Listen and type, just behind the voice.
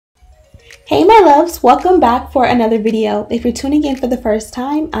Hey my loves, welcome back for another video. If you're tuning in for the first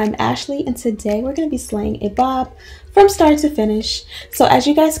time, I'm Ashley and today we're going to be slaying a bob from start to finish. So as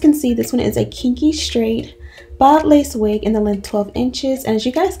you guys can see, this one is a kinky straight bob lace wig in the length 12 inches, and as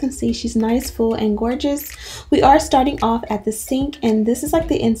you guys can see, she's nice, full, and gorgeous. We are starting off at the sink, and this is like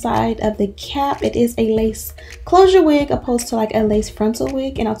the inside of the cap. It is a lace closure wig opposed to like a lace frontal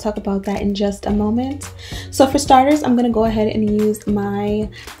wig, and I'll talk about that in just a moment. So for starters, I'm gonna go ahead and use my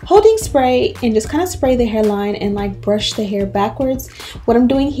holding spray and just kind of spray the hairline and like brush the hair backwards. What I'm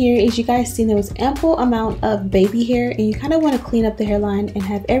doing here is, you guys see there was ample amount of baby hair, and you kind of want to clean up the hairline and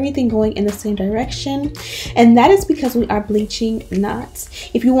have everything going in the same direction. And that is because we are bleaching knots.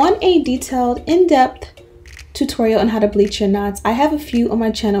 If you want a detailed, in-depth tutorial on how to bleach your knots, I have a few on my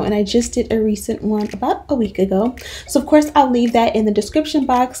channel, and I just did a recent one about a week ago. So of course I'll leave that in the description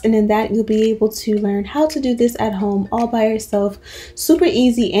box, and in that you'll be able to learn how to do this at home all by yourself. Super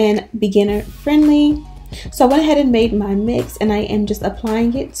easy and beginner friendly. So I went ahead and made my mix, and I am just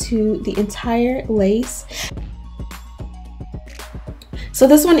applying it to the entire lace. So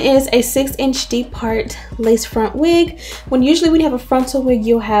this one is a 6-inch deep part lace front wig. Usually when you have a frontal wig,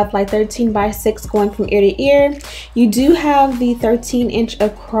 you'll have like 13 by 6 going from ear to ear. You do have the 13-inch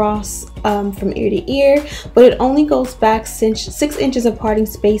across from ear to ear, but it only goes back 6 inches of parting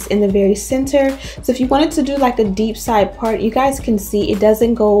space in the very center. So if you wanted to do like a deep side part, you guys can see it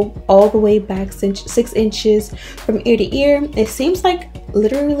doesn't go all the way back 6 inches from ear to ear. It seems like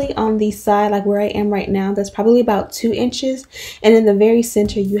literally on the side, like where I am right now, that's probably about 2 inches, and in the very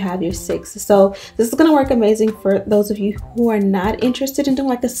center you have your 6. So this is going to work amazing for those of you who are not interested in doing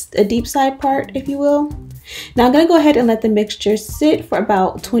like a deep side part, if you will. Now I'm going to go ahead and let the mixture sit for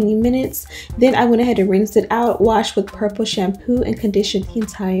about 20 minutes. Then I went ahead and rinsed it out, washed with purple shampoo, and conditioned the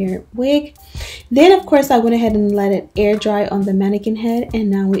entire wig. Then of course I went ahead and let it air dry on the mannequin head, and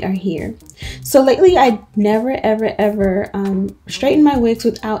now we are here. So lately I never ever straighten my wigs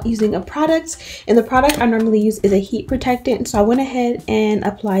without using a product, and the product I normally use is a heat protectant. So I went ahead and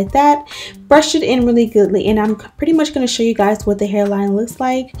applied that, brushed it in really goodly, and I'm pretty much going to show you guys what the hairline looks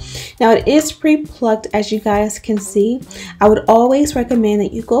like. Now it is pre-plucked, as you guys can see. I would always recommend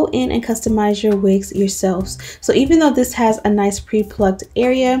that you go in and customize your wigs yourselves. So even though this has a nice pre-plucked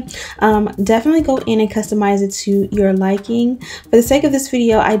area, definitely go in and customize it to your liking. For the sake of this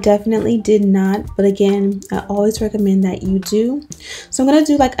video, I definitely did not, but again, I always recommend that you do. So I'm going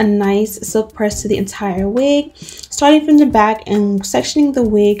to do like a nice silk press to the entire wig, starting from the back and sectioning the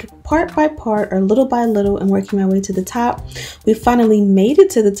wig part by part or little by little and working my way to the top. We finally made it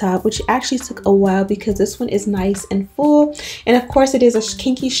to the top, which actually took a while because this one is nice and full, and of course it is a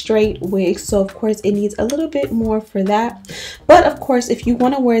kinky straight wig, so of course it needs a little bit more for that. But of course, if you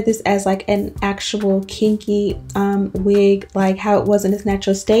want to wear this as like an actual kinky wig, like how it was in its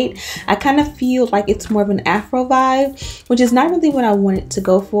natural state, I kind of feel like it's more of an afro vibe, which is not really what I wanted to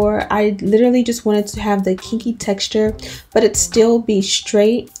go for. I literally just wanted to have the kinky texture, but it still be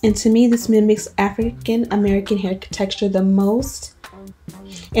straight, and to me this mimics African American hair texture the most.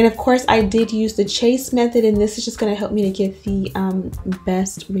 And of course I did use the chase method, and this is just going to help me to get the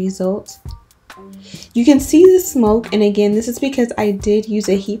best results. You can see the smoke, and again, this is because I did use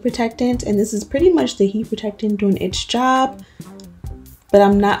a heat protectant, and this is pretty much the heat protectant doing its job, but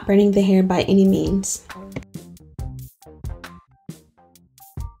I'm not burning the hair by any means.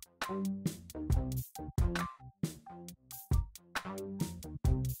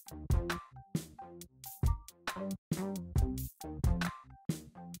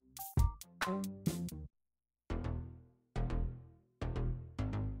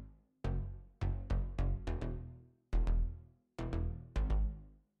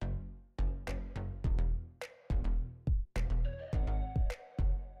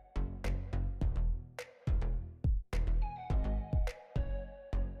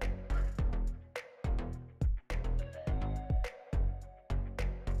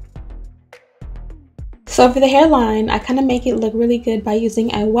 So for the hairline, I kind of make it look really good by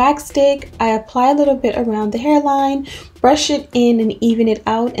using a wax stick. I apply a little bit around the hairline, brush it in and even it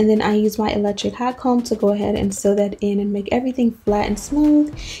out, and then I use my electric hot comb to go ahead and sew that in and make everything flat and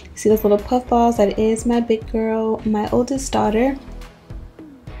smooth. You see those little puff balls? That is my big girl, my oldest daughter.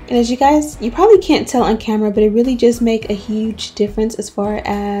 And as you guys, you probably can't tell on camera, but it really just make a huge difference as far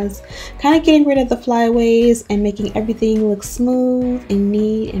as kind of getting rid of the flyaways and making everything look smooth and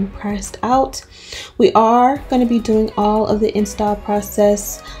neat and pressed out. We are going to be doing all of the install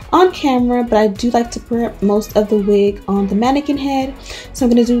process on camera, but I do like to prep most of the wig on the mannequin head. So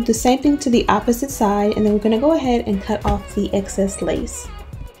I'm going to do the same thing to the opposite side, and then we're going to go ahead and cut off the excess lace.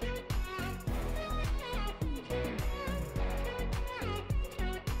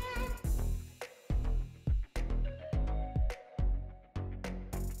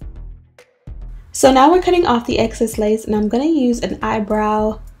 So now we're cutting off the excess lace, and I'm going to use an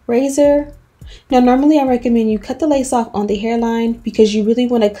eyebrow razor. Now normally I recommend you cut the lace off on the hairline because you really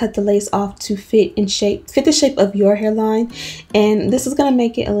want to cut the lace off to fit the shape of your hairline, and this is going to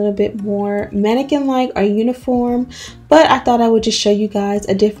make it a little bit more mannequin like or uniform. But I thought I would just show you guys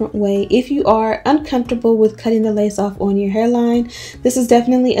a different way. If you are uncomfortable with cutting the lace off on your hairline, this is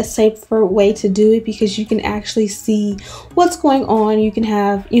definitely a safer way to do it because you can actually see what's going on. You can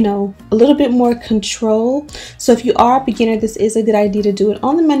have, you know, a little bit more control. So if you are a beginner, this is a good idea to do it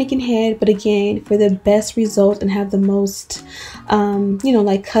on the mannequin head. But again, for the best result and have the most, you know,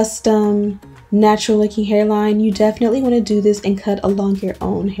 like custom, natural looking hairline, you definitely want to do this and cut along your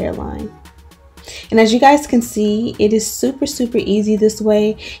own hairline. And as you guys can see, it is super easy this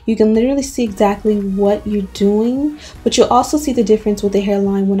way. You can literally see exactly what you're doing, but you'll also see the difference with the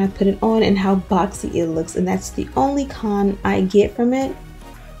hairline when I put it on and how boxy it looks, and that's the only con I get from it.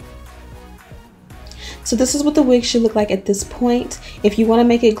 So this is what the wig should look like at this point. If you want to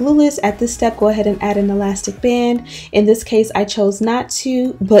make it glueless at this step, go ahead and add an elastic band. In this case, I chose not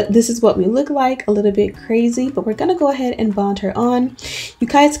to, but this is what we look like, a little bit crazy, but we're gonna go ahead and bond her on. You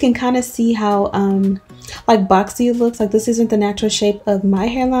guys can kind of see how like boxy it looks. Like this isn't the natural shape of my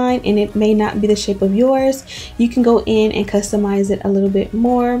hairline, and it may not be the shape of yours. You can go in and customize it a little bit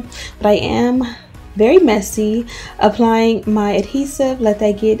more, but I am very messy applying my adhesive. Let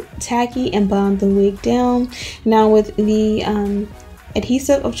that get tacky and bond the wig down. Now with the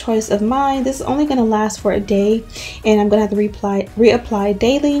adhesive of choice of mine, this is only going to last for a day, and I'm going to have to reapply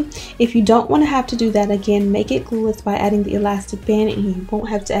daily. If you don't want to have to do that, again, make it glueless by adding the elastic band, and you won't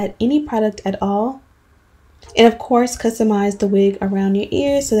have to add any product at all. And of course, customize the wig around your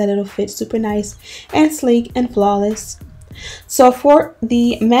ears so that it'll fit super nice and sleek and flawless. So for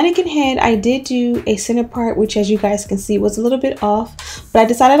the mannequin head, I did do a center part, which as you guys can see was a little bit off, but I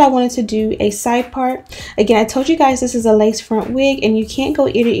decided I wanted to do a side part. Again, I told you guys this is a lace front wig and you can't go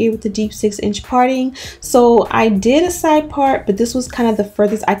ear to ear with the deep 6-inch parting. So I did a side part, but this was kind of the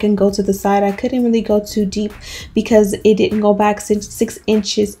furthest I can go to the side. I couldn't really go too deep because it didn't go back 6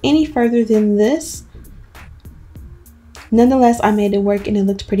 inches any further than this. Nonetheless, I made it work and it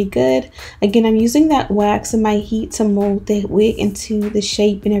looked pretty good. Again, I'm using that wax and my heat to mold the wig into the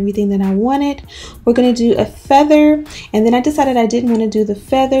shape and everything that I wanted. We're going to do a feather, and then I decided I didn't want to do the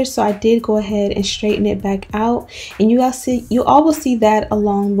feather, so I did go ahead and straighten it back out. And you all will see that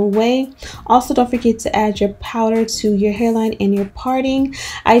along the way. Also, don't forget to add your powder to your hairline and your parting.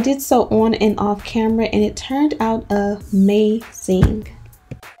 I did so on and off camera, and it turned out amazing.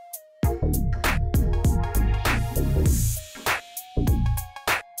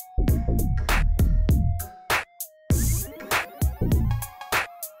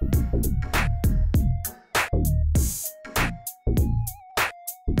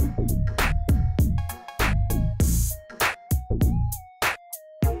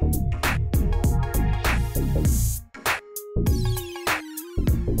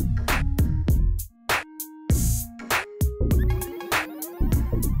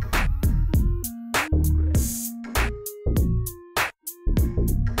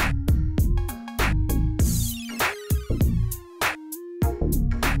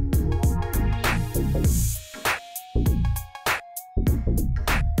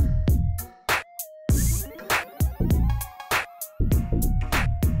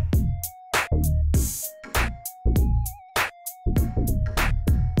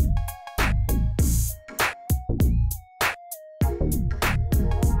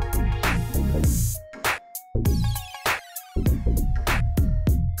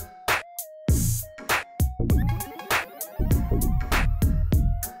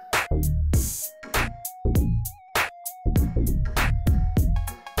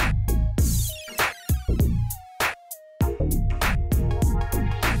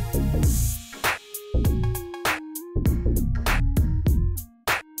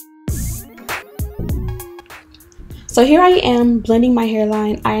 So here I am blending my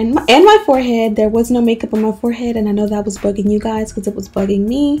hairline and my forehead. There was no makeup on my forehead, and I know that was bugging you guys because it was bugging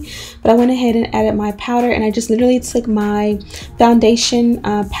me. But I went ahead and added my powder, and I just literally took my foundation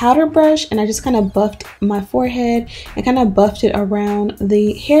powder brush and I just kind of buffed my forehead and kind of buffed it around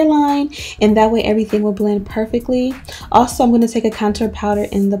the hairline, and that way everything will blend perfectly. Also, I'm going to take a contour powder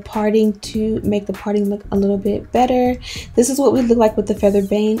in the parting to make the parting look a little bit better. This is what we look like with the feather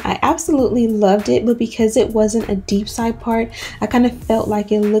bang. I absolutely loved it, but because it wasn't a deep side part, I kind of felt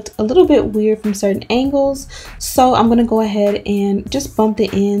like it looked a little bit weird from certain angles. So I'm going to go ahead and just bump the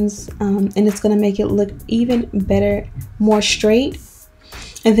ends, and it's going to make it look even better, more straight.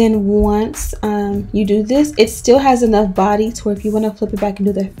 And then once you do this, it still has enough body to where if you want to flip it back and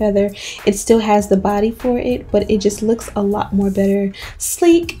do the feather, it still has the body for it, but it just looks a lot more better.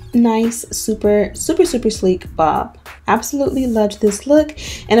 Sleek, nice, super sleek bob. Absolutely loved this look.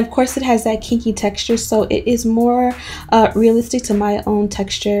 And of course it has that kinky texture, so it is more realistic to my own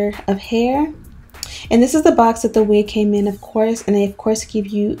texture of hair. And this is the box that the wig came in, of course, and they of course give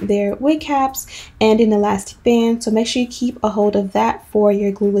you their wig caps and an elastic band, so make sure you keep a hold of that for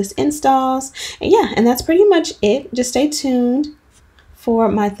your glueless installs. And yeah, and that's pretty much it. Just stay tuned for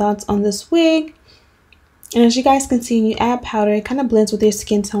my thoughts on this wig. And as you guys can see, when you add powder, it kind of blends with your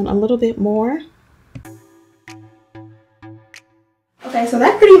skin tone a little bit more. Okay, so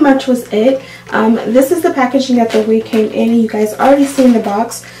that pretty much was it. This is the packaging that the wig came in. You guys already seen the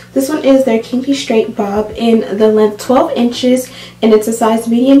box. This one is their Kinky straight bob in the length 12 inches, and it's a size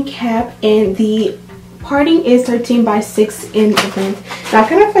medium cap, and the parting is 13 by 6 in length. Now I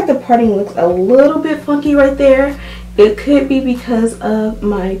kind of feel like the parting looks a little bit funky right there. It could be because of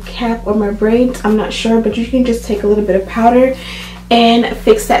my cap or my braids, I'm not sure, but you can just take a little bit of powder and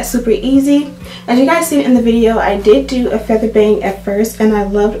fix that super easy. As you guys seen in the video, I did do a feather bang at first and I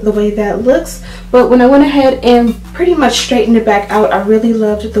loved the way that looks, but when I went ahead and pretty much straightened it back out, I really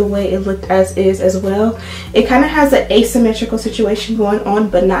loved the way it looked as is as well. It kind of has an asymmetrical situation going on,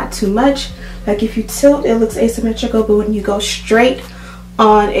 but not too much. Like if you tilt, it looks asymmetrical, but when you go straight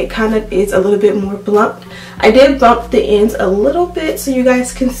on, it kind of is a little bit more blunt. I did bump the ends a little bit so you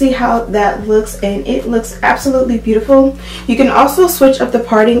guys can see how that looks, and it looks absolutely beautiful. You can also switch up the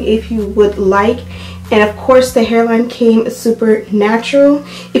parting if you would like, and of course the hairline came super natural.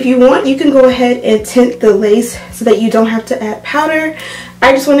 If you want, you can go ahead and tint the lace so that you don't have to add powder.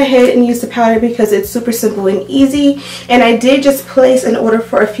 I just went ahead and used the powder because it's super simple and easy, and I did just place an order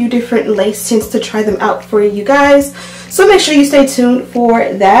for a few different lace tints to try them out for you guys, so make sure you stay tuned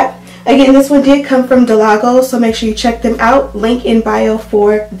for that. Again, this one did come from Dolago, so make sure you check them out. Link in bio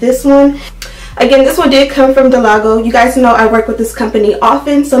for this one. Again, this one did come from Dolago. You guys know I work with this company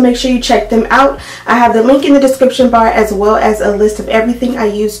often, so make sure you check them out. I have the link in the description bar as well as a list of everything I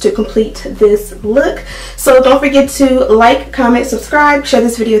used to complete this look. So don't forget to like, comment, subscribe, share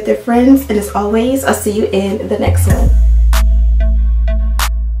this video with your friends, and as always, I'll see you in the next one.